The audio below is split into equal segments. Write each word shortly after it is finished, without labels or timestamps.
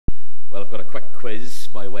Well, I've got a quick quiz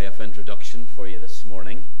by way of introduction for you this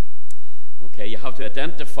morning. Okay, you have to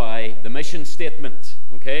identify the mission statement.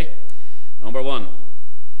 Okay, number one,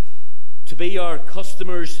 to be our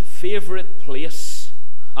customers' favourite place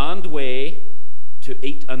and way to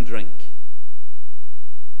eat and drink.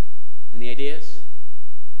 Any ideas?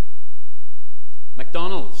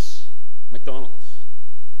 McDonald's.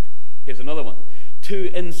 Here's another one.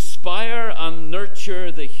 To inspire and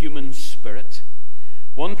nurture the human spirit.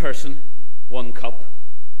 One person, one cup,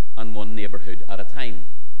 and one neighbourhood at a time.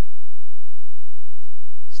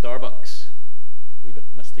 Starbucks. A wee bit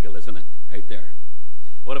mystical, isn't it, out there?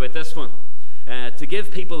 What about this one? To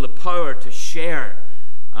give people the power to share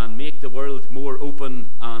and make the world more open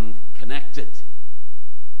and connected.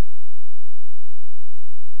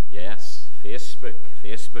 Yes, Facebook.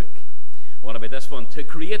 What about this one? To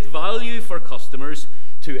create value for customers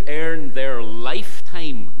to earn their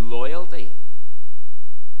lifetime loyalty.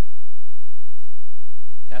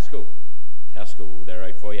 Tesco, they're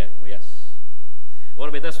out for you. Oh, yes. What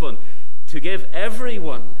about this one? To give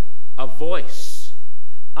everyone a voice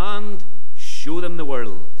and show them the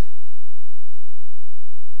world.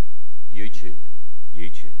 YouTube. You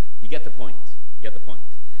get the point.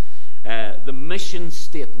 The mission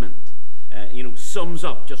statement, sums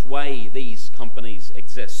up just why these companies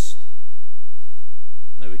exist.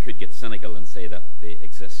 Now, we could get cynical and say that they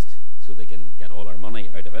exist so they can get all our money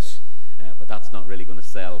out of us, but that's not really going to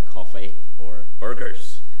sell coffee or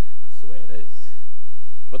burgers. That's the way it is.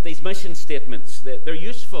 But these mission statements, they're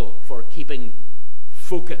useful for keeping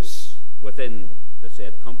focus within the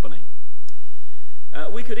said company.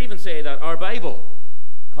 We could even say that our Bible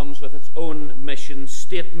comes with its own mission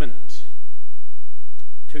statement.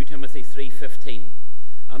 2 Timothy 3:15,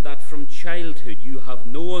 and that from childhood you have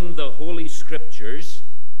known the Holy Scriptures,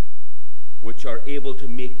 which are able to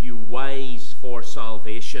make you wise for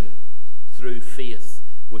salvation through faith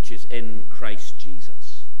which is in Christ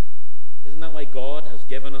Jesus. Isn't that why God has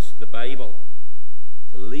given us the Bible?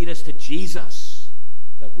 To lead us to Jesus,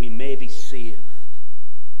 that we may be saved.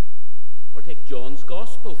 Or take John's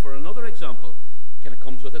Gospel for another example. It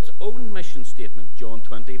comes with its own mission statement, John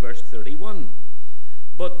 20, verse 31.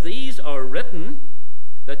 But these are written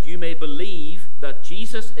that you may believe that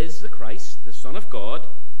Jesus is the Christ, the Son of God,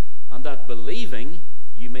 and that believing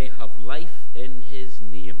you may have life in his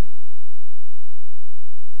name.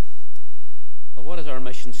 Well, what is our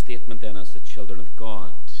mission statement then as the children of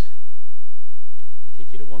God? Let me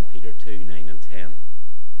take you to 1 Peter 2, 9 and 10.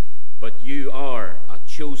 But you are a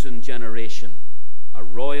chosen generation, a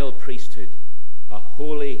royal priesthood, a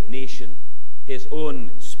holy nation, his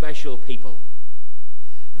own special people,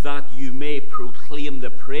 that you may proclaim the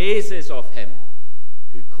praises of him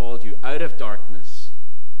who called you out of darkness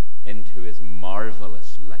into his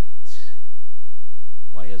marvelous light.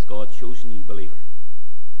 Why has God chosen you, believer?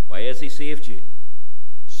 Why has he saved you?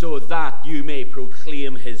 So that you may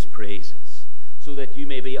proclaim his praises, so that you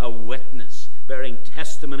may be a witness, bearing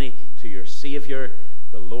testimony to your Saviour,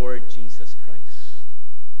 the Lord Jesus Christ.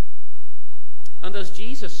 And as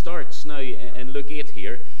Jesus starts now in Luke 8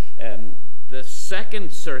 here, the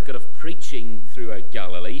second circuit of preaching throughout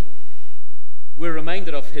Galilee, we're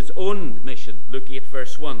reminded of his own mission. Luke 8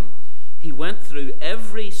 verse 1. He went through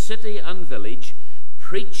every city and village,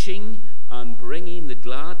 preaching and bringing the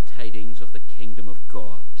glad tidings of the kingdom of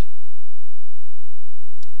God.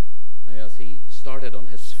 Now, as he started on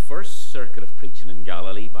his first circuit of preaching in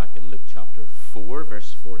Galilee, back in Luke chapter 4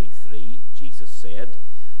 verse 43, Jesus said,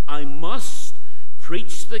 I must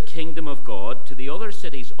preach the kingdom of God to the other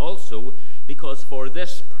cities also, because for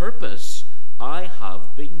this purpose I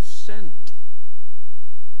have been sent.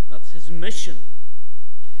 That's his mission.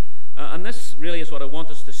 And this really is what I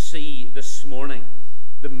want us to see this morning.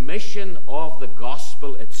 The mission of the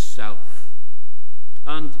gospel itself.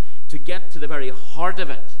 And to get to the very heart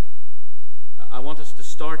of it, I want us to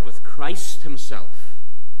start with Christ himself.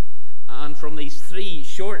 And from these 3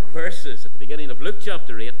 short verses at the beginning of Luke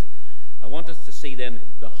chapter 8, I want us to see then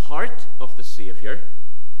the heart of the Saviour,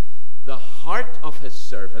 the heart of his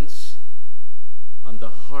servants, and the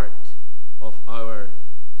heart of our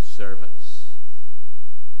service.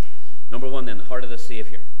 Number 1 then, the heart of the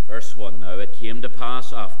Saviour. Verse 1, now it came to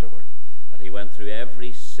pass afterward that he went through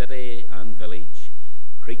every city and village,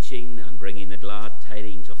 preaching and bringing the glad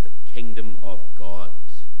tidings of the kingdom of God.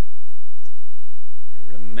 Now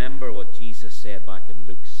remember what Jesus said back in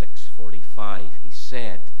Luke 6:45. He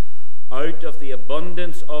said, out of the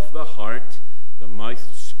abundance of the heart, the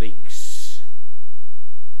mouth speaks.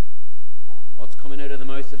 What's coming out of the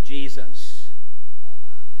mouth of Jesus?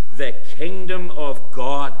 The kingdom of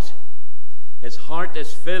God. His heart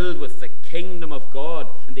is filled with the kingdom of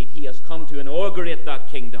God. Indeed, he has come to inaugurate that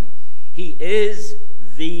kingdom. He is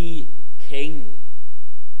the King.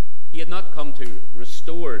 He had not come to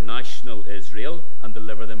restore national Israel and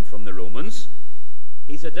deliver them from the Romans.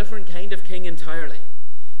 He's a different kind of king entirely.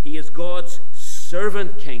 He is God's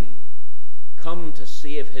servant king, come to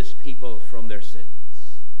save his people from their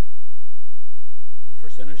sins. And for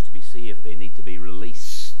sinners to be saved, they need to be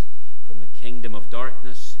released from the kingdom of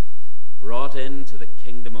darkness, brought into the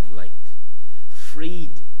kingdom of light,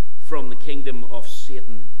 freed from the kingdom of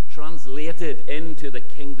Satan, translated into the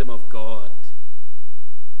kingdom of God.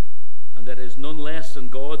 And it is none less than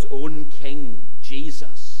God's own King,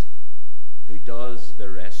 Jesus, who does the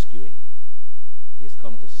rescuing. He has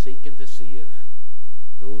come to seek and to save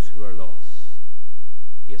those who are lost.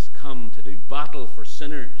 He has come to do battle for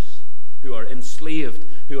sinners who are enslaved,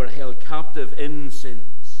 who are held captive in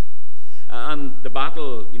sins. And the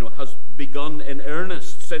battle, has begun in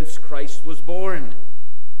earnest since Christ was born.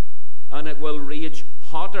 And it will rage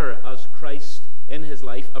hotter as Christ in his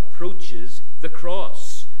life approaches the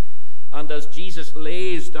cross. And as Jesus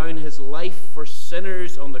lays down his life for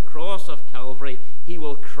sinners on the cross of Calvary, he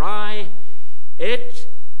will cry, "It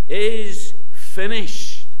is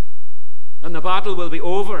finished." And the battle will be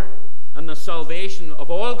over, and the salvation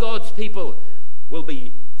of all God's people will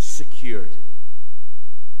be secured.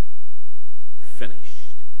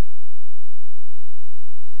 Finished.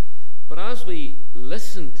 But as we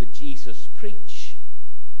listen to Jesus preach,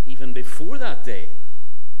 even before that day,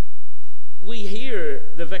 we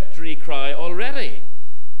hear the victory cry already,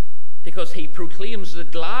 because he proclaims the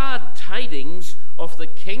glad tidings of the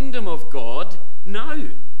kingdom of God now.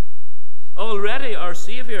 Already our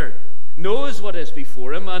Saviour knows what is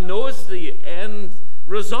before him and knows the end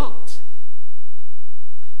result.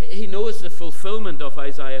 He knows the fulfillment of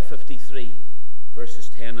Isaiah 53, verses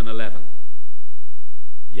 10 and 11.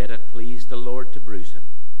 Yet it pleased the Lord to bruise him.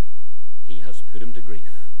 He has put him to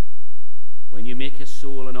grief. When you make his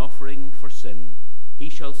soul an offering for sin, he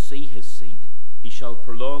shall see his seed. He shall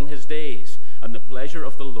prolong his days, and the pleasure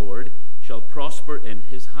of the Lord shall prosper in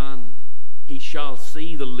his hand. He shall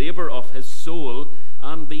see the labor of his soul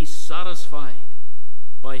and be satisfied.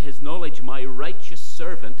 By his knowledge my righteous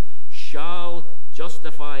servant shall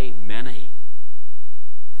justify many,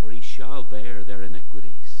 for he shall bear their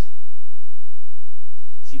iniquities.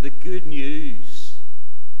 See, the good news,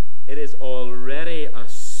 it is already a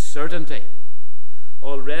certainty.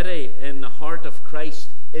 Already in the heart of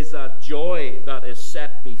Christ is that joy that is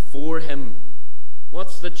set before him.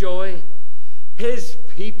 What's the joy? His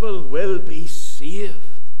people will be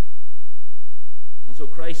saved. And so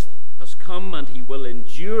Christ has come, and he will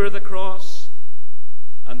endure the cross,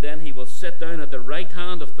 and then he will sit down at the right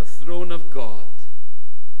hand of the throne of God.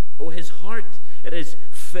 Oh, his heart, it is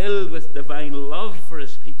filled with divine love for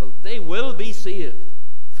his people. They will be saved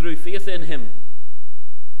through faith in him.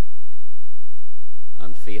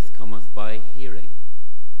 And faith cometh by hearing.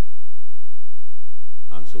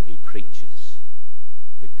 And so he preaches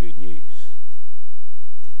the good news.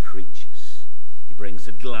 He preaches. He brings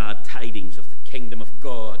the glad tidings of the kingdom of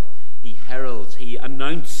God. He heralds, he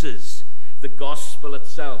announces the gospel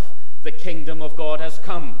itself. The kingdom of God has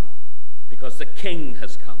come because the King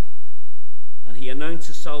has come. And he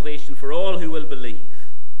announces salvation for all who will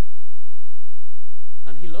believe.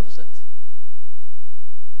 And he loves it.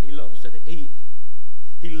 He loves it.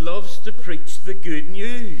 He loves to preach the good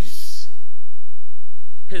news.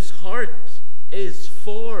 His heart is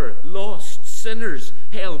for lost sinners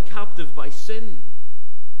held captive by sin.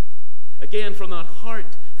 Again, from that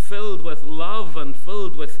heart filled with love and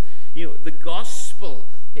filled with the gospel,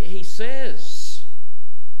 he says,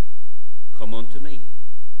 "Come unto me,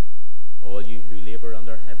 all you who labor and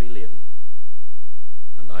are heavy laden,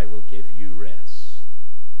 and I will give you rest."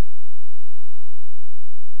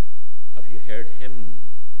 Have you heard him?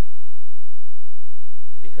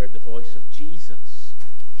 Have you heard the voice of Jesus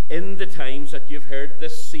in the times that you've heard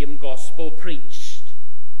this same gospel preached?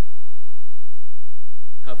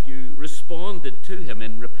 Have you responded to him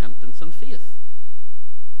in repentance and faith?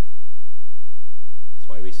 That's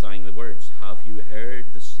why we sang the words, "Have you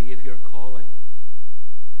heard the Saviour calling?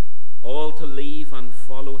 All to leave and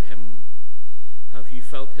follow him. Have you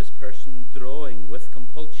felt his person drawing with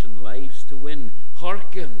compulsion lives to win?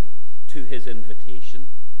 Hearken to his invitation,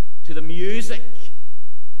 to the music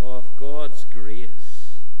of God's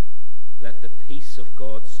grace. Let the peace of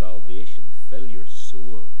God's salvation fill your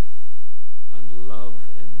soul and love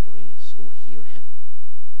embrace." Oh, hear him.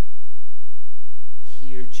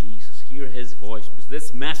 Hear Jesus. Hear his voice, because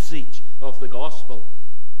this message of the gospel,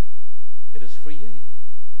 it is for you.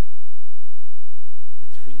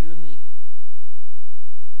 It's for you and me.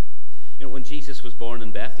 When Jesus was born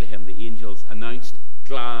in Bethlehem, the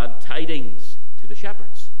tidings to the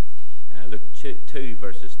shepherds. Luke 2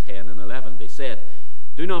 verses 10 and 11. They said,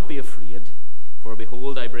 "Do not be afraid, for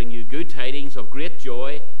behold, I bring you good tidings of great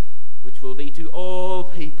joy, which will be to all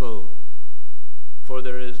people. For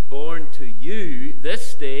there is born to you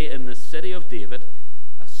this day in the city of David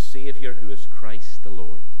a Saviour who is Christ the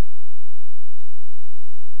Lord."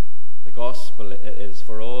 The gospel is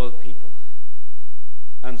for all people.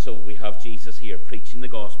 And so we have Jesus here preaching the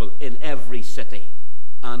gospel in every city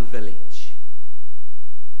and village.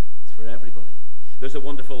 It's for everybody. There's a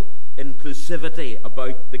wonderful inclusivity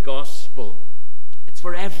about the gospel. It's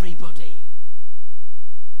for everybody.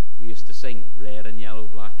 We used to sing, "Red and yellow,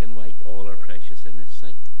 black and white, all are precious in His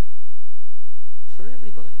sight." It's for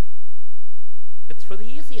everybody. It's for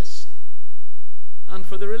the atheist and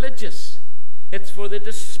for the religious. It's for the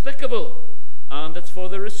despicable and it's for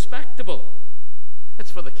the respectable.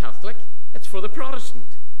 It's for the Catholic. It's for the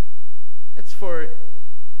Protestant. It's for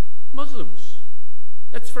Muslims.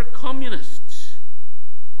 It's for communists.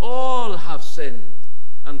 All have sinned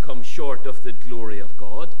and come short of the glory of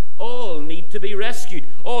God. All need to be rescued.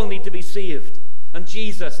 All need to be saved. And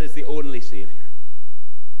Jesus is the only Saviour.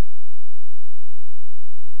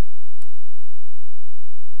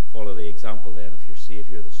 Follow the example then of your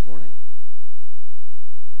Saviour this morning.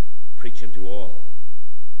 Preach Him to all.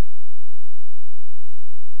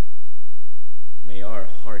 May our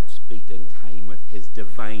hearts beat in time with His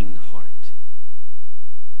divine heart,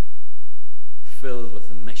 filled with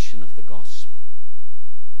the mission of the gospel.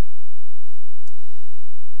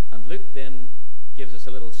 And Luke then gives us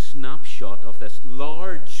a little snapshot of this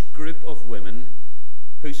large group of women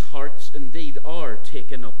whose hearts indeed are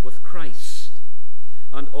taken up with Christ.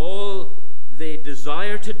 And all they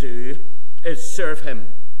desire to do is serve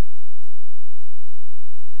Him.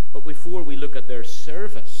 But before we look at their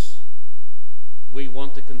service, we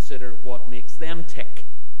want to consider what makes them tick.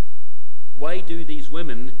 Why do these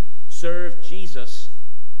women serve Jesus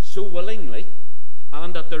so willingly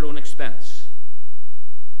and at their own expense?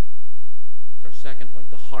 It's our second point,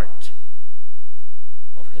 the heart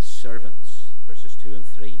of His servants, verses 2 and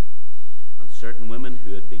 3. "And certain women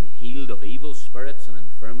who had been healed of evil spirits and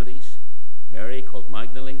infirmities, Mary called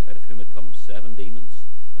Magdalene, out of whom had come 7 demons,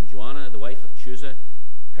 and Joanna, the wife of Chuza,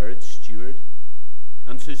 Herod's steward,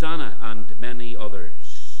 and Susanna, and many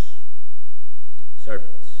others."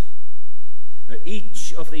 Servants. Now,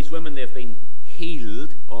 each of these women, they've been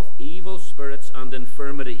healed of evil spirits and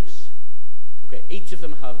infirmities. Okay, each of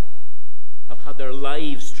them have had their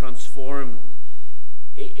lives transformed.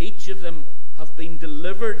 Each of them have been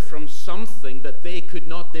delivered from something that they could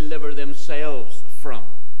not deliver themselves from.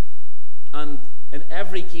 And in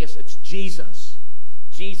every case, it's Jesus.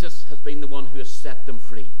 Jesus has been the one who has set them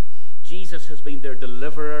free. Jesus has been their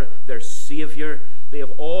deliverer, their Saviour. They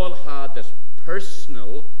have all had this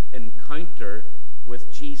personal encounter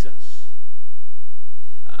with Jesus.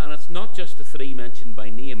 And it's not just the 3 mentioned by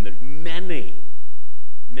name. There's many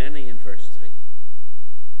in verse 3.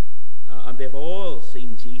 And they've all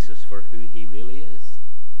seen Jesus for who He really is.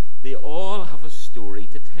 They all have a story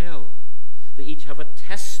to tell. They each have a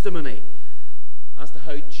testimony as to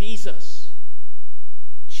how Jesus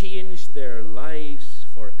changed their lives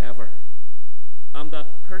forever. And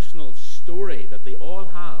that personal story that they all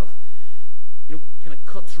have, kind of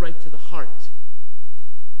cuts right to the heart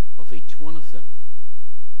of each one of them.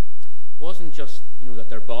 It wasn't just, that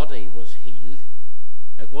their body was healed.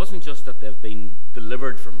 It wasn't just that they've been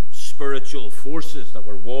delivered from spiritual forces that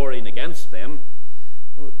were warring against them.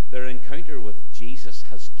 Their encounter with Jesus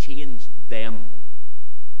has changed them,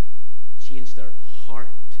 changed their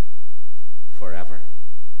heart forever.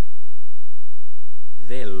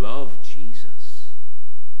 They love Jesus.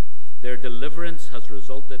 Their deliverance has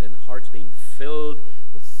resulted in hearts being filled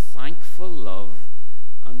with thankful love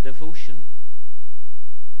and devotion.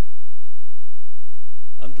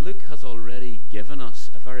 And Luke has already given us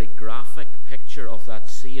a very graphic picture of that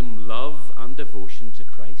same love and devotion to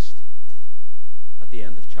Christ at the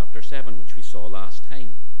end of chapter 7, which we saw last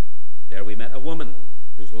time. There we met a woman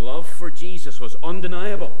whose love for Jesus was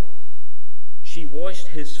undeniable. She washed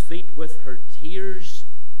His feet with her tears,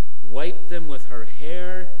 wiped them with her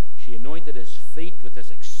hair. She anointed His feet with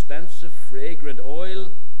this expensive, fragrant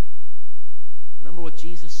oil. Remember what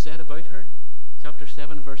Jesus said about her? Chapter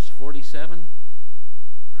 7, verse 47.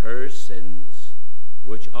 "Her sins,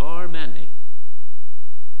 which are many,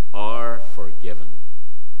 are forgiven,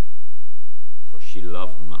 for she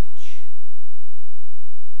loved much."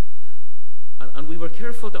 And we were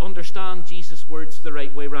careful to understand Jesus' words the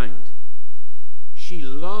right way round. She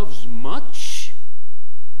loves much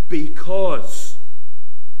because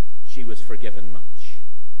she was forgiven much.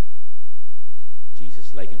 Jesus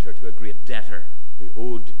Jesus likened her to a great debtor who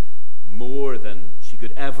owed more than she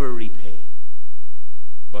could ever repay.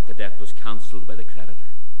 But the debt was cancelled by the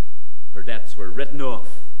creditor. Her debts were written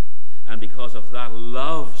off, and because of that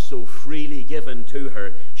love so freely given to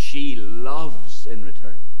her, she loves in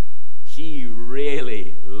return. She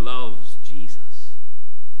really loves Jesus.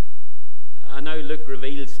 And now Luke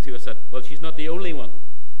reveals to us that, well, she's not the only one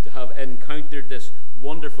to have encountered this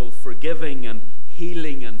wonderful forgiving and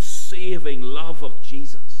healing and saving love of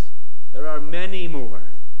Jesus. There are many more,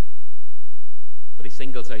 but he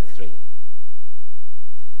singles out three.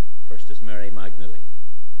 First is Mary Magdalene,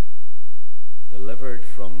 delivered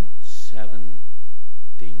from 7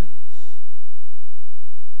 demons.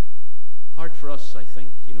 Hard for us, I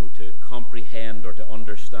think, to comprehend or to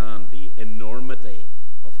understand the enormity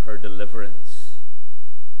of her deliverance.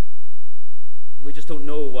 We just don't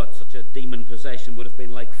know what such a demon possession would have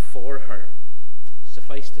been like for her.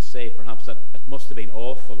 Suffice to say, perhaps, that it must have been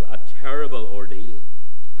awful, a terrible ordeal.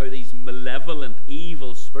 How these malevolent,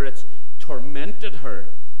 evil spirits tormented her.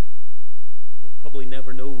 We'll probably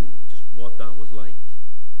never know just what that was like.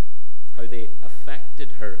 How they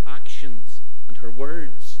affected her actions and her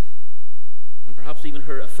words, and perhaps even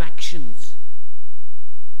her affections.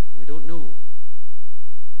 We don't know.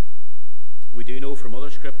 We do know from other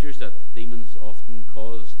scriptures that demons often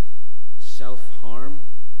caused self-harm.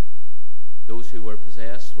 Those who were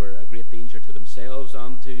possessed were a great danger to themselves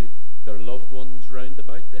and to their loved ones round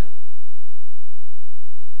about them.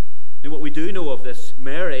 Now, what we do know of this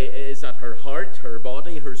Mary is that her heart, her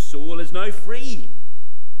body, her soul is now free,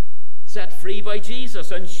 set free by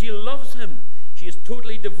Jesus, and she loves him. She is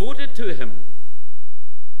totally devoted to him.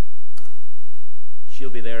 She'll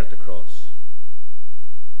be there at the cross.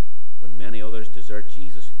 When many others desert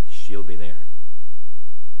Jesus, she'll be there.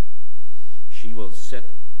 She will sit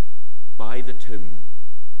by the tomb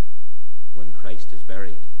when Christ is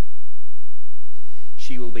buried.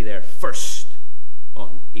 She will be there first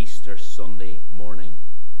on Easter Sunday morning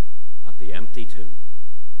at the empty tomb.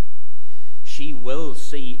 She will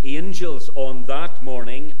see angels on that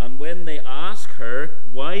morning, and when they ask her,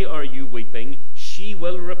 "Why are you weeping?" she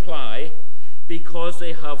will reply, "Because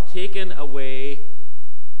they have taken away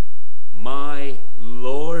my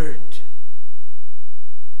Lord,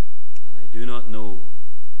 and I do not know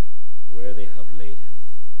where they have laid him."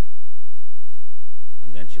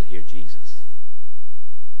 And then she'll hear Jesus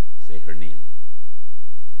say her name,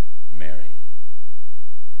 Mary.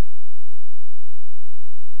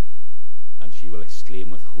 And she will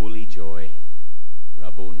exclaim with holy joy,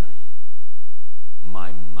 "Rabboni,"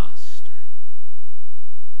 my master.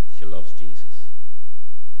 She loves Jesus.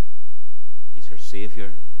 He's her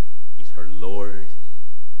Savior. He's her Lord.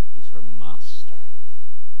 He's her master.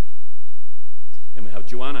 Then we have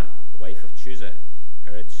Joanna, the wife of Chuza,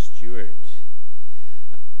 Herod's steward.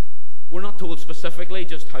 We're not told specifically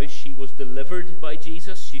just how she was delivered by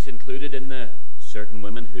Jesus. She's included in the certain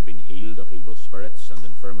women who'd been healed of evil spirits and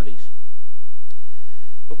infirmities.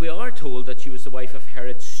 But we are told that she was the wife of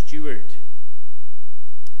Herod's steward.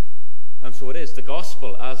 And so it is, the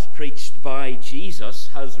gospel, as preached by Jesus,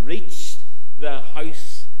 has reached the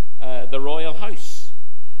house, the royal house.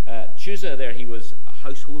 Chuza there, he was a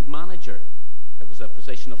household manager. It was a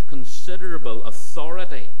position of considerable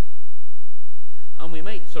authority. And we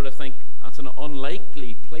might sort of think that's an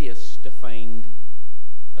unlikely place to find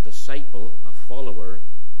a disciple, a follower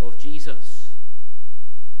of Jesus.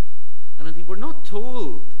 And indeed, we're not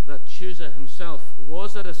told that Chuza himself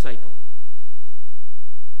was a disciple.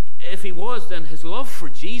 If he was, then his love for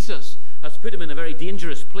Jesus has put him in a very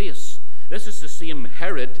dangerous place. This is the same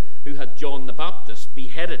Herod who had John the Baptist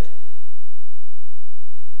beheaded.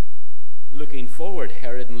 Looking forward,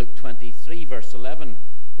 Herod in Luke 23, verse 11,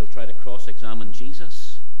 he'll try to cross-examine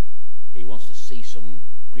Jesus. He wants to see some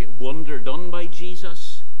great wonder done by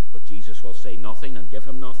Jesus, but Jesus will say nothing and give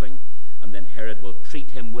him nothing, and then Herod will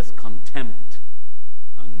treat him with contempt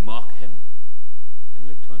and mock him in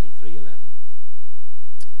Luke 23:11.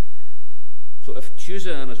 So if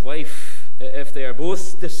Chuza and his wife, if they are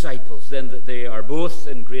both disciples, then they are both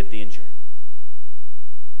in great danger.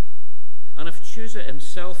 And if Chuza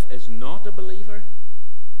himself is not a believer,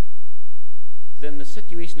 then the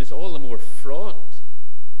situation is all the more fraught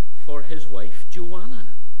for his wife,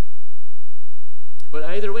 Joanna. But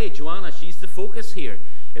either way, Joanna, she's the focus here.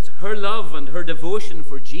 It's her love and her devotion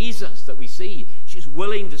for Jesus that we see. She's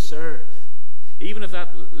willing to serve. Even if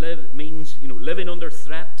that means, living under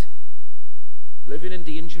threat, living in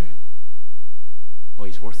danger. Oh,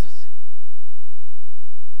 he's worth it.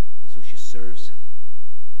 And so she serves him.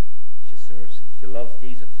 She serves him. She loves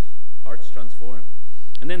Jesus. Her heart's transformed.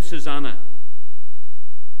 And then Susanna.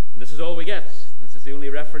 And this is all we get. This is the only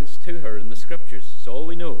reference to her in the scriptures. It's all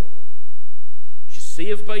we know. She's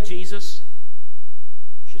saved by Jesus.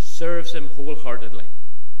 She serves him wholeheartedly.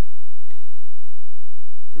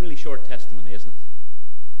 It's a really short testimony, isn't it?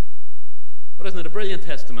 But isn't it a brilliant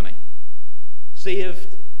testimony?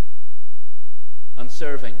 Saved and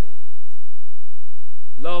serving.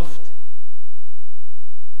 Loved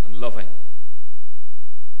and loving.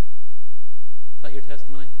 Is that your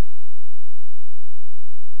testimony? Is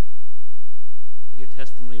that your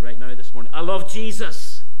testimony right now this morning? I love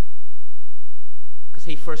Jesus because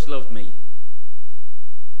he first loved me.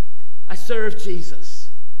 I serve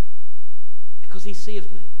Jesus because he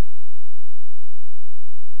saved me.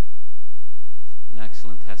 An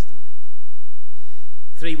excellent testimony.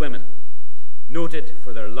 3 women noted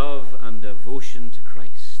for their love and devotion to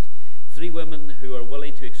Christ. 3 women who are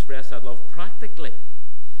willing to express that love practically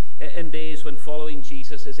in days when following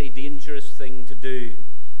Jesus is a dangerous thing to do.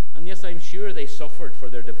 And yes, I'm sure they suffered for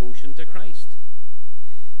their devotion to Christ.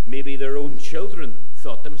 Maybe their own children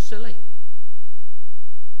thought them silly.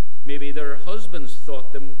 Maybe their husbands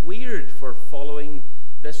thought them weird for following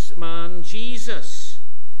this man Jesus.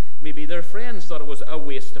 Maybe their friends thought it was a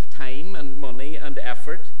waste of time and money and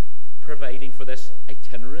effort providing for this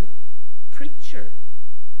itinerant preacher.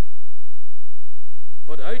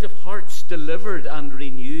 But out of hearts delivered and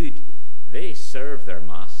renewed, they serve their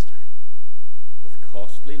master with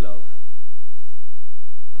costly love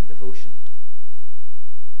and devotion.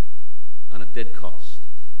 And it did cost.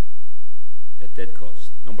 It did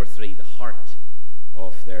cost. Number 3, the heart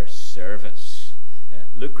of their service.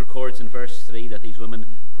 Luke records in verse 3 that these women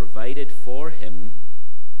provided for him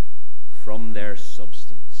from their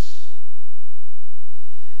substance.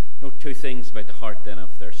 Note 2 things about the heart then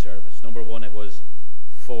of their service. Number 1, it was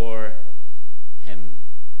for him.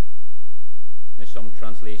 Now some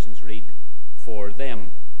translations read for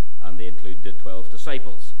them, and they include the 12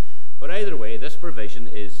 disciples. But either way, this provision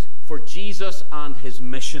is for Jesus and his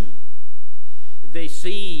mission. They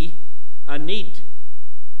see a need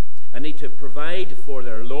to provide for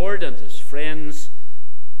their Lord and his friends,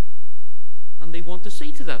 and they want to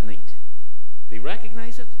see to that need. They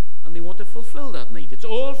recognize it, and they want to fulfill that need. It's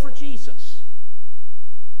all for Jesus.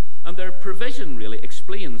 And their provision really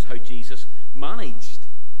explains how Jesus managed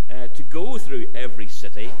to go through every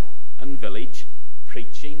city and village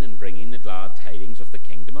preaching and bringing the glad tidings of the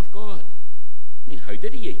kingdom of God. I mean, how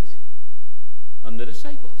did he eat? And the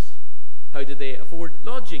disciples? How did they afford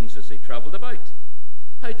lodgings as they travelled about?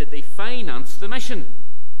 How did they finance the mission?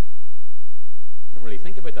 We don't really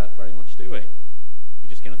think about that very much, do we? We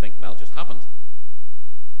just kind of think, well, it just happened.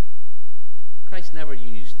 Christ never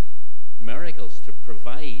used miracles to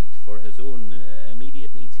provide for his own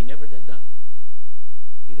immediate needs. He never did that.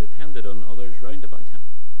 He depended on others round about him.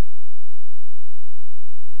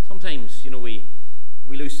 Sometimes, we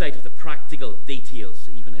lose sight of the practical details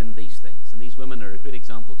even in these things. And these women are a great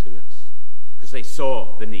example to us because they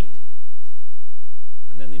saw the need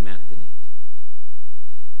and then they met the need.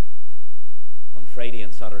 On Friday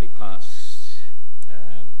and Saturday past,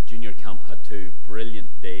 junior camp had 2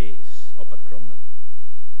 brilliant days up at Crumlin.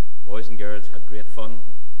 Boys and girls had great fun.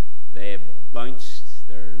 They bounced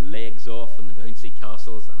their legs off in the bouncy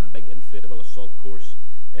castles and a big inflatable assault course.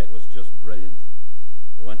 It was just brilliant.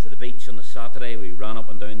 We went to the beach on the Saturday. We ran up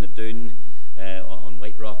and down the dune on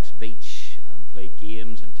White Rocks Beach and played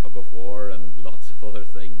games and tug of war and lots of other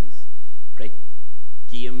things. Played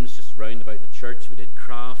games just round about the church. We did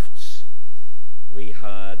crafts. We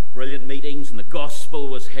had brilliant meetings and the gospel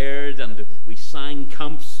was heard and we sang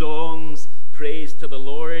camp songs, praise to the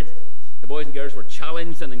Lord. The boys and girls were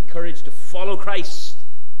challenged and encouraged to follow Christ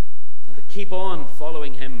and to keep on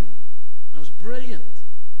following him. And it was brilliant.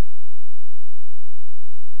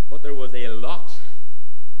 But there was a lot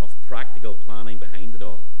of practical planning behind it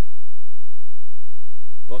all.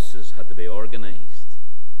 Buses had to be organised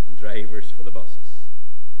and drivers for the buses.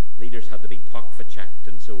 Leaders had to be pocket-checked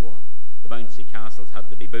and so on. The bouncy castles had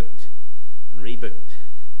to be booked and rebooked.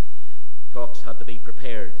 Talks had to be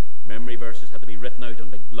prepared. Memory verses had to be written out on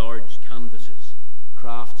big, large canvases.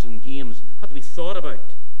 Crafts and games had to be thought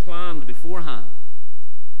about, planned beforehand.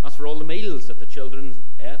 As for all the meals that the children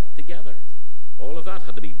ate together, all of that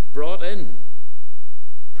had to be brought in.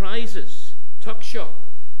 Prizes, tuck shop,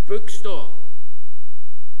 bookstall,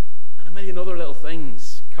 and a million other little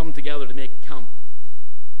things come together to make camp.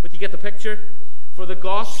 But you get the picture? For the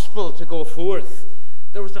gospel to go forth,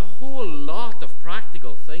 there was a whole lot of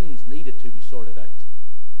practical things needed to be sorted out.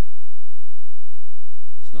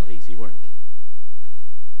 It's not easy work.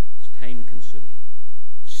 It's time-consuming,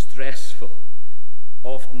 stressful,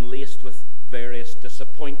 often laced with various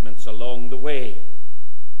disappointments along the way.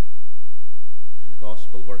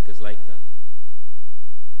 work is like that.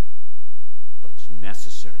 But it's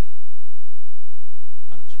necessary.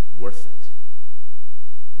 And it's worth it.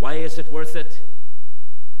 Why is it worth it?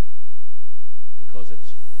 Because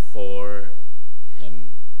it's for Him.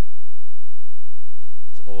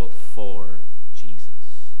 It's all for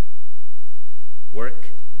Jesus.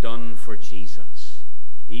 Work done for Jesus.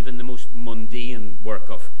 Even the most mundane work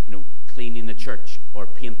of, cleaning the church or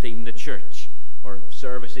painting the church or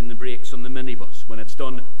servicing the brakes on the minibus, when it's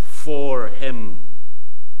done for Him,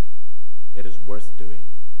 it is worth doing.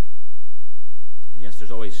 And yes,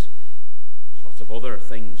 there's lots of other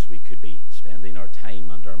things we could be spending our time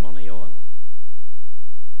and our money on.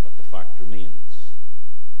 But the fact remains,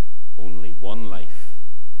 only one life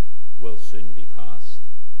will soon be passed.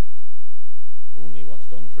 Only what's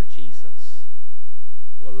done for Jesus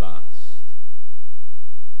will last.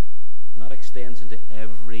 And that extends into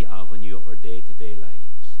every avenue of our day-to-day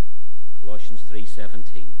lives. Colossians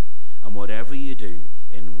 3:17, and whatever you do,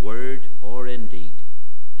 in word or in deed,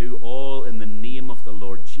 do all in the name of the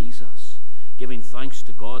Lord Jesus, giving thanks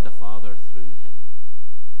to God the Father through Him.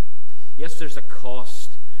 Yes, there's a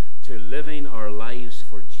cost to living our lives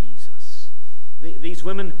for Jesus. These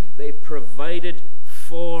women, they provided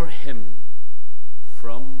for Him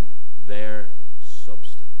from their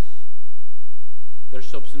substance. Their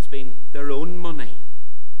substance being their own money,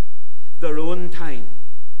 their own time,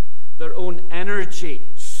 their own energy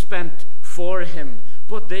spent for Him.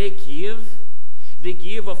 But they gave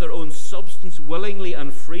of their own substance willingly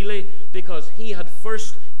and freely, because He had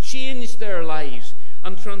first changed their lives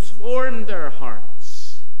and transformed their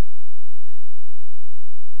hearts.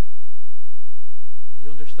 Do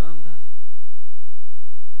you understand that?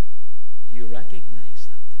 Do you recognize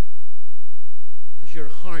that? Has your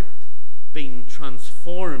heart been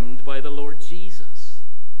transformed by the Lord Jesus?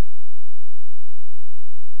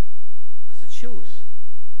 Because it shows.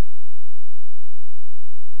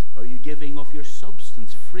 Are you giving of your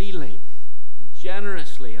substance freely and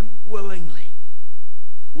generously and willingly?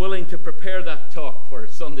 Willing to prepare that talk for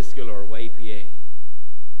Sunday school or YPA?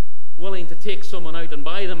 Willing to take someone out and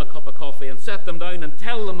buy them a cup of coffee and set them down and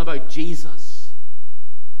tell them about Jesus?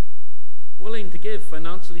 Willing to give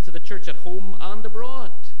financially to the church at home and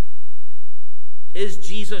abroad? Is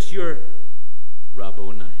Jesus your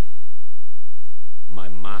Rabboni, my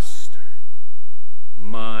Master,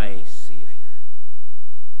 my Savior?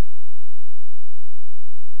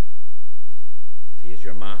 If He is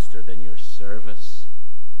your Master, then your service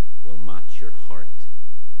will match your heart,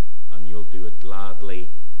 and you'll do it gladly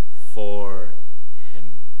for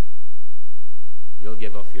Him. You'll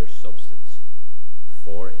give up your substance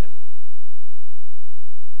for Him.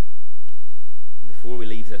 And before we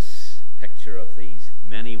leave this picture of these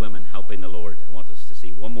many women helping the Lord, I want us to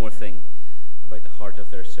see one more thing about the heart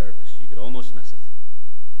of their service. You could almost miss it.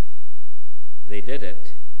 They did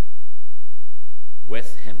it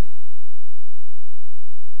with Him.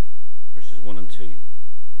 Verses 1 and 2.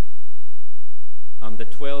 And the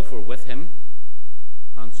 12 were with Him,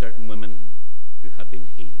 and certain women who had been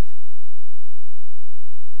healed.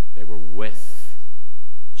 They were with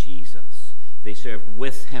Jesus. They served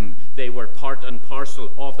with Him. They were part and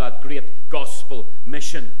parcel of that great gospel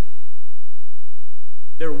mission.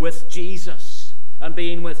 They're with Jesus. And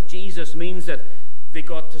being with Jesus means that they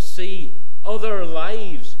got to see other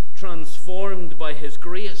lives transformed by His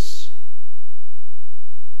grace.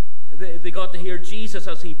 They got to hear Jesus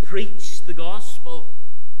as He preached the gospel.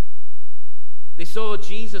 They saw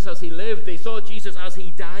Jesus as He lived. They saw Jesus as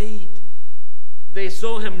He died. They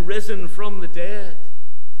saw Him risen from the dead.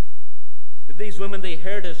 These women, they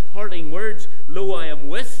heard His parting words, "Lo, I am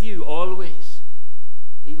with you always,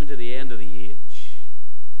 even to the end of the age."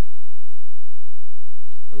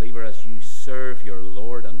 Believer, as you serve your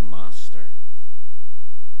Lord and Master,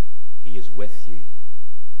 He is with you.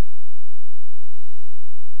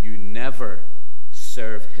 You never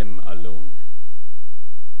serve Him alone.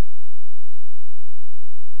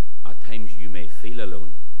 At times you may feel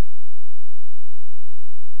alone,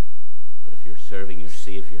 but if you're serving your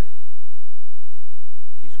Savior,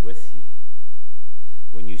 He's with you.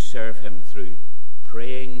 When you serve Him through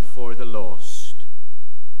praying for the lost,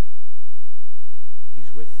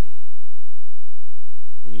 He's with you.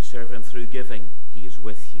 When you serve Him through giving, He is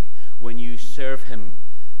with you. When you serve Him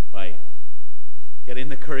by getting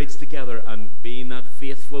the courage together and being that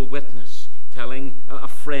faithful witness, telling a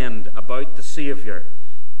friend about the Savior,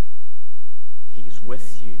 He's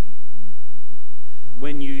with you.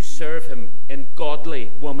 When you serve Him in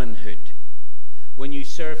godly womanhood, when you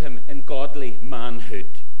serve Him in godly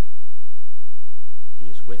manhood, He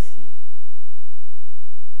is with you.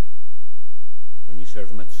 When you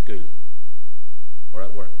serve Him at school, or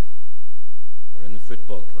at work or in the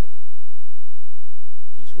football club.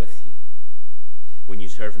 He's with you. When you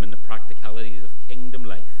serve him in the practicalities of kingdom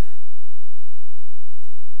life,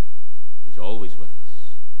 he's always with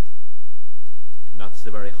us. And that's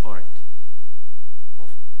the very heart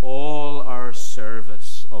of all our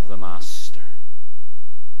service of the Master.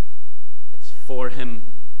 It's for him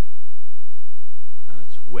and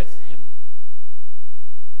it's with him.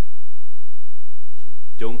 So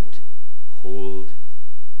don't hold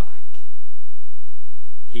back.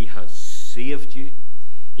 He has saved you.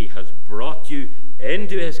 He has brought you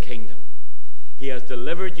into his kingdom. He has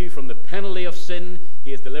delivered you from the penalty of sin.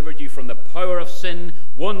 He has delivered you from the power of sin.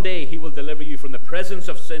 One day he will deliver you from the presence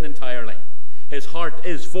of sin entirely. His heart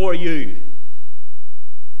is for you.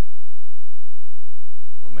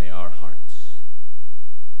 Well, may our hearts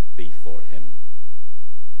be for him.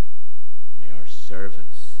 May our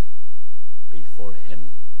service be for him.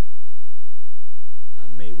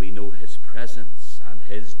 And may we know his presence and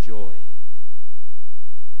his joy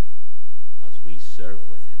as we serve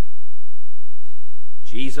with him.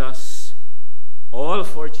 Jesus, all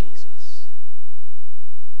for Jesus,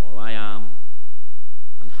 all I am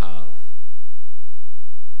and have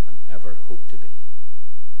and ever hope to be.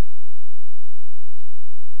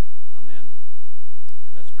 Amen.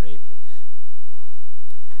 Let's pray, please.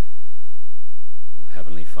 Oh,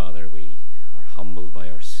 Heavenly Father, we are humbled by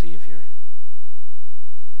our Saviour.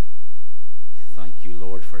 Thank you,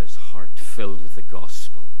 Lord, for his heart filled with the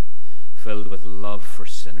gospel, filled with love for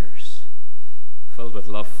sinners, filled with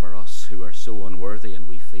love for us who are so unworthy, and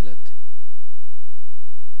we feel it.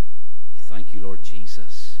 We thank you, Lord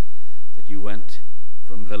Jesus, that you went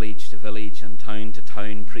from village to village and town to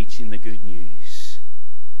town preaching the good news.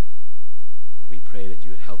 Lord, we pray that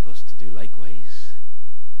you would help us to do likewise.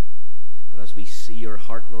 But as we see your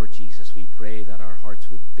heart, Lord Jesus, we pray that our hearts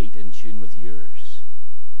would beat in tune with yours.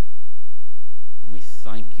 And we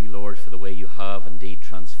thank you, Lord, for the way you have indeed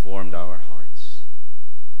transformed our hearts.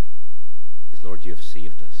 Because, Lord, you have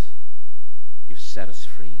saved us. You've set us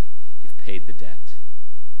free. You've paid the debt.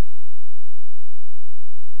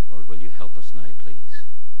 Lord, will you help us now, please,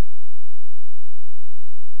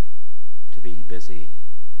 to be busy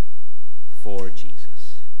for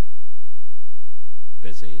Jesus,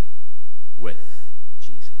 busy with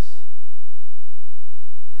Jesus.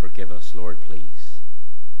 Forgive us, Lord, please,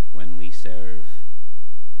 when we serve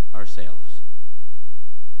ourselves.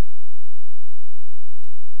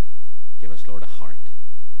 Give us, Lord, a heart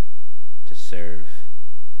to serve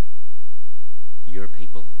your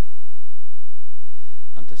people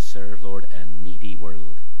and to serve, Lord, a needy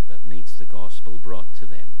world that needs the gospel brought to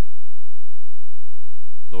them.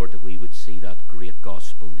 Lord, that we would see that great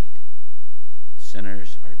gospel need.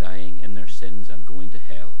 Sinners are dying in their sins and going to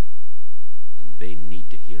hell, and they need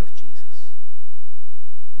to hear of Jesus.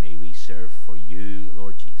 May we serve for you,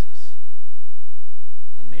 Lord Jesus,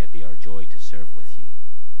 and may it be our joy to serve with you.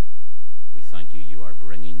 We thank you, you are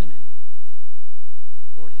bringing them in.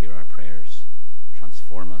 Lord, hear our prayers,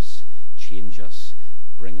 transform us, change us,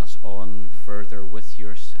 bring us on further with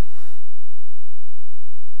yourself.